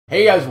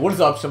Hey guys, what is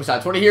up?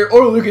 Summerside20 here,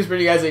 or Lucas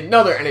bringing you guys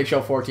another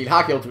NHL 14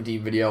 Hockey Ultimate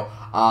Team video.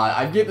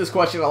 I get this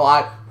question a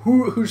lot.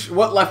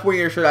 What left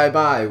winger should I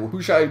buy?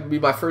 Who should I be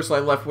my first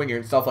line left winger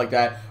and stuff like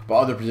that, but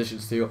other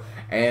positions too.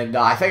 And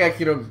I think I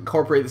can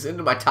incorporate this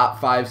into my top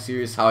 5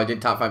 series, how I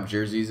did top 5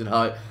 jerseys in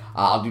HUT.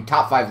 I'll do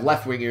top 5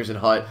 left wingers in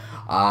HUT.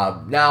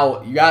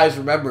 Now, you guys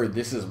remember,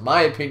 this is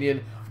my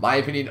opinion. My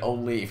opinion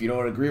only. If you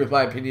don't agree with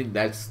my opinion,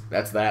 that's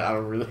that. I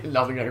don't really,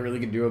 nothing I really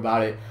can do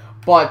about it.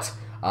 But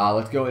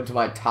let's go into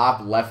my top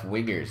left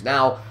wingers.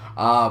 Now,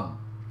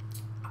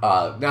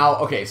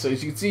 okay, so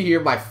as you can see here,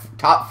 my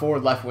top 4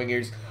 left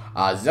wingers,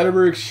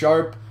 Zetterberg,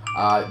 Sharp,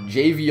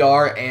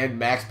 JVR, and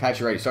Max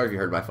Pacioretty. Sorry if you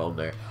heard my phone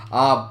there.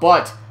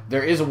 But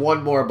there is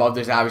one more above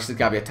this. Obviously, it's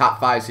got to be a top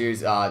 5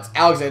 series. It's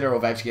Alexander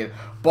Ovechkin,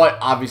 but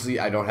obviously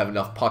I don't have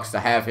enough pucks to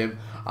have him.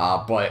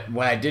 But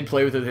when I did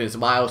play with him, his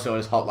milestone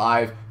is HUT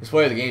Live. His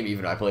player of the game,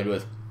 even I played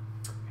with.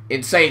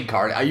 Insane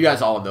card. You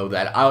guys all know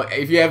that.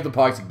 If you have the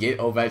pucks, get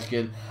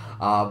Ovechkin.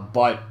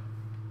 But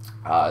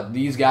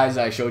these guys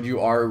I showed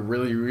you are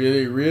really,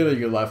 really, really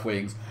good left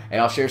wings.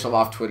 And I'll share some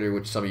off Twitter,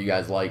 which some of you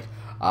guys like.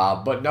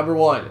 But number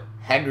 1,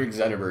 Henrik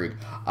Zetterberg.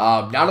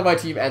 Not on my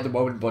team at the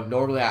moment, but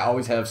normally I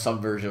always have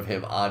some version of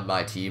him on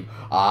my team.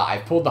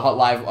 I pulled the HUT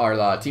Live, or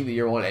the Team of the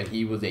Year one, and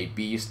he was a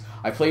beast.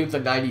 I played with the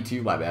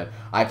 92, my bad.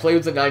 I played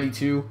with the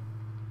 92.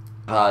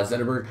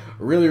 Zetterberg,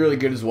 really, really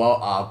good as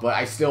well, but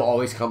I still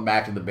always come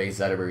back to the base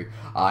Zetterberg.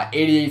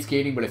 88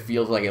 skating, but it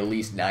feels like at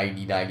least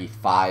 90,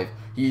 95.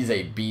 He's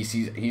a beast.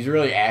 He's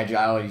really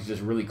agile, and he's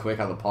just really quick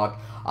on the puck.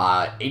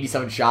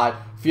 87 shot,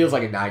 feels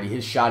like a 90.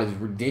 His shot is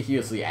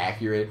ridiculously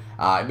accurate.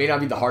 It may not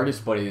be the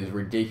hardest, but it is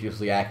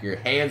ridiculously accurate.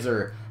 Hands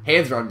are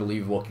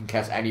unbelievable. Can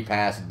catch any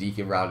pass and deke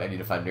around any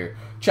defender.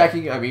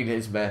 Checking, I mean,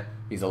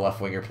 he's a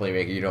left winger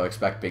playmaker. You don't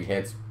expect big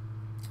hits.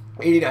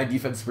 89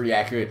 defense is pretty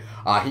accurate.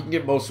 He can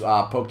get most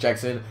poke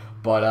checks in,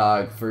 but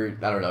I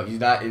don't know,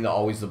 he's not in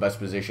always the best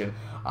position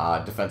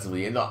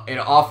defensively. In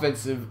the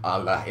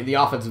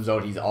offensive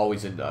zone, he's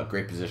always in a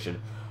great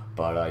position.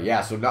 But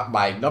yeah, so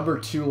my number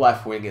 2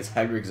 left wing is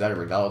Henrik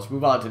Zetterberg. Now let's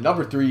move on to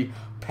number 3,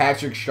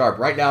 Patrick Sharp.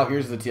 Right now,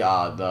 here's the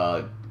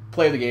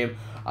play of the game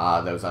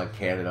that was on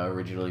Canada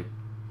originally,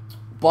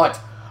 but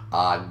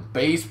on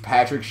base,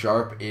 Patrick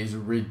Sharp is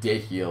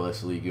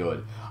ridiculously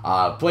good.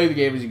 Play of the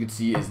game, as you can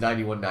see, is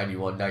 91,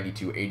 91,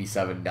 92,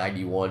 87,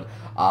 91.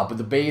 But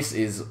the base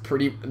is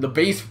the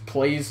base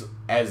plays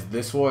as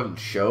this one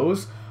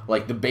shows.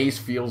 Like, the base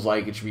feels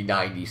like it should be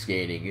 90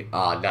 skating,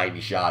 90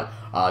 shot.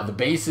 The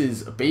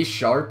base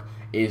Sharp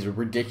is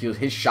ridiculous.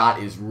 His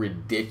shot is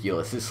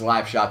ridiculous. His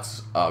slap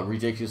shot's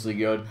ridiculously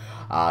good.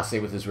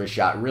 Same with his wrist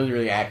shot. Really,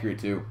 really accurate,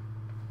 too.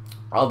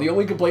 The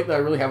only complaint that I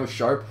really have with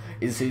Sharp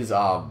is his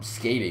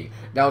skating.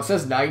 Now, it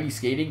says 90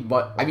 skating,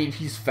 but, I mean,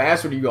 he's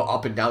fast when you go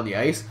up and down the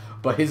ice,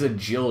 but his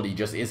agility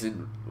just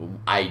isn't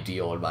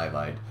ideal in my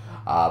mind.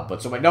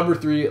 So my number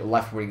 3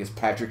 left wing is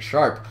Patrick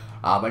Sharp.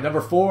 My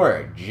number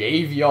 4,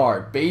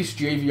 JVR. Base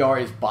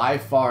JVR is by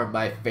far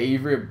my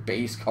favorite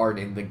base card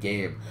in the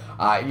game.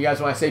 And you guys,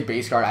 when I say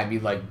base card, I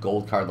mean like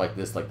gold card like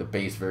this, like the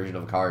base version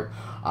of a card.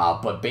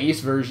 But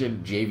base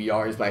version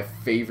JVR is my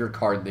favorite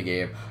card in the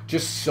game.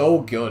 Just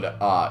so good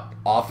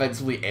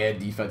offensively and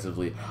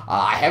defensively.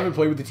 I haven't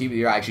played with the Team of the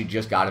Year. I actually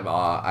just got him.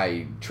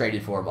 I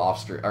traded for him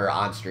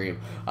on stream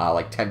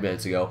like 10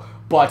 minutes ago.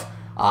 But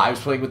I was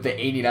playing with the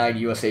 89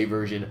 USA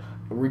version.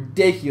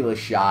 Ridiculous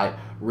shot,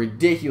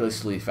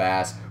 ridiculously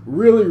fast,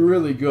 really,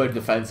 really good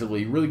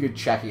defensively, really good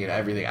checking and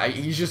everything.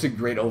 He's just a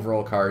great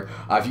overall card.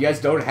 If you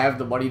guys don't have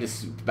the money to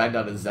spend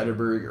on a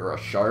Zetterberg or a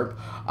Sharp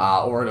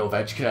or an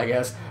Ovechkin, I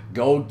guess,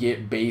 go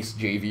get base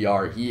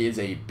JVR. He is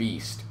a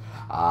beast.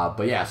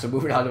 But yeah, so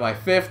moving on to my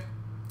 5th,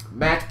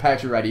 Max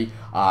Pacioretty,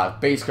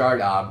 base card.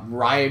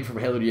 Ryan from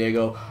Halo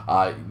Diego,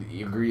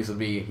 he agrees with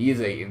me. He is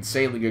an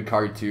insanely good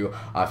card too.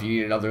 If you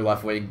need another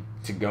left wing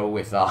to go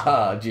with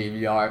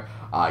JVR,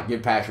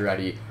 get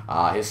Pacioretty.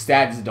 His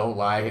stats don't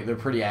lie; they're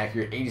pretty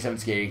accurate. 87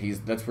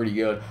 skating, that's pretty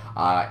good.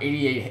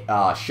 88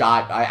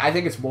 shot. I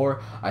think it's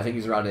more. I think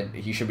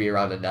he should be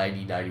around a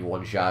 90,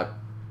 91 shot.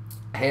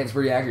 Hands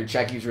pretty accurate.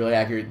 Checking's really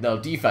accurate. No,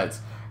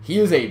 defense. He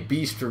is a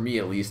beast for me,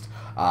 at least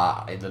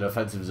in the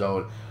defensive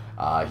zone.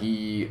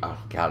 Oh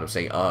God, I'm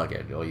saying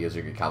again. Oh, he is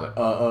a good comment.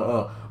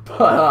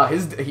 But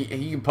he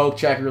can poke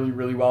check really,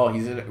 really well.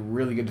 He's in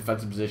really good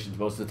defensive positions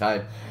most of the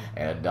time,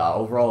 and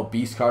overall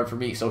beast card for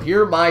me. So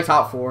here are my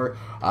top 4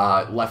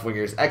 left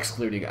wingers,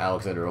 excluding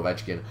Alexander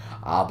Ovechkin.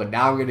 But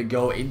now I'm gonna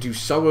go into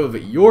some of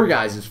your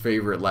guys'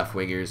 favorite left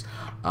wingers.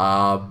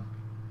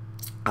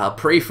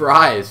 Pray for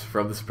Eyes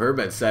from the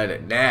Superman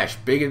said Nash,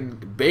 big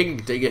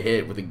and take a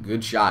hit with a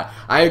good shot.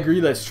 I agree,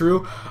 that's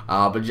true.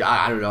 But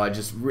I don't know.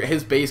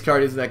 His base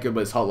card isn't that good, but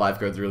his HUT Live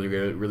card's really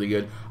good, really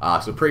good.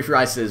 So Pray for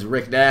Eyes says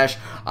Rick Nash.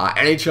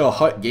 NHL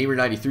HUT Gamer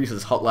 93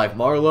 says HUT Live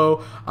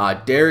Marlowe.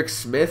 Derek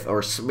Smith or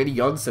Smitty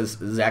Young says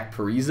Zach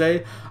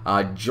Parise.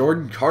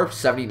 Jordan Carp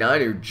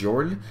 79 or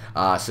Jordan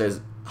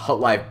says Hut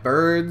Life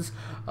Burns.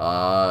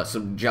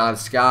 Some John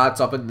Scott's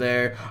up in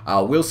there.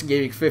 Wilson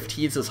Gaming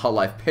 15 says Hut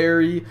Life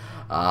Perry.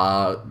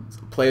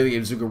 Player of the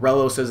game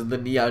Zuccarello says the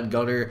Neon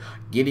Gunner.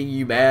 Getting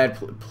You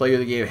Mad. Player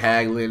of the game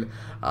Hagelin.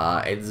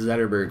 And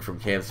Zetterberg from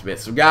Cam Smith.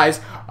 So guys,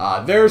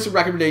 there are some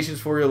recommendations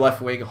for your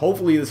left wing.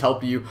 Hopefully this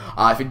helped you.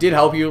 If it did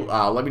help you,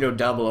 let me know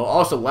down below.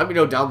 Also, let me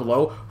know down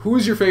below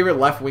who's your favorite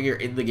left winger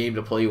in the game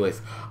to play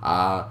with.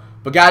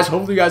 But guys,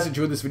 hopefully you guys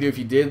enjoyed this video. If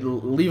you did,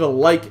 leave a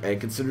like and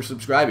consider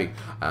subscribing.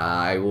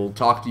 I will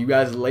talk to you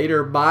guys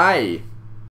later. Bye.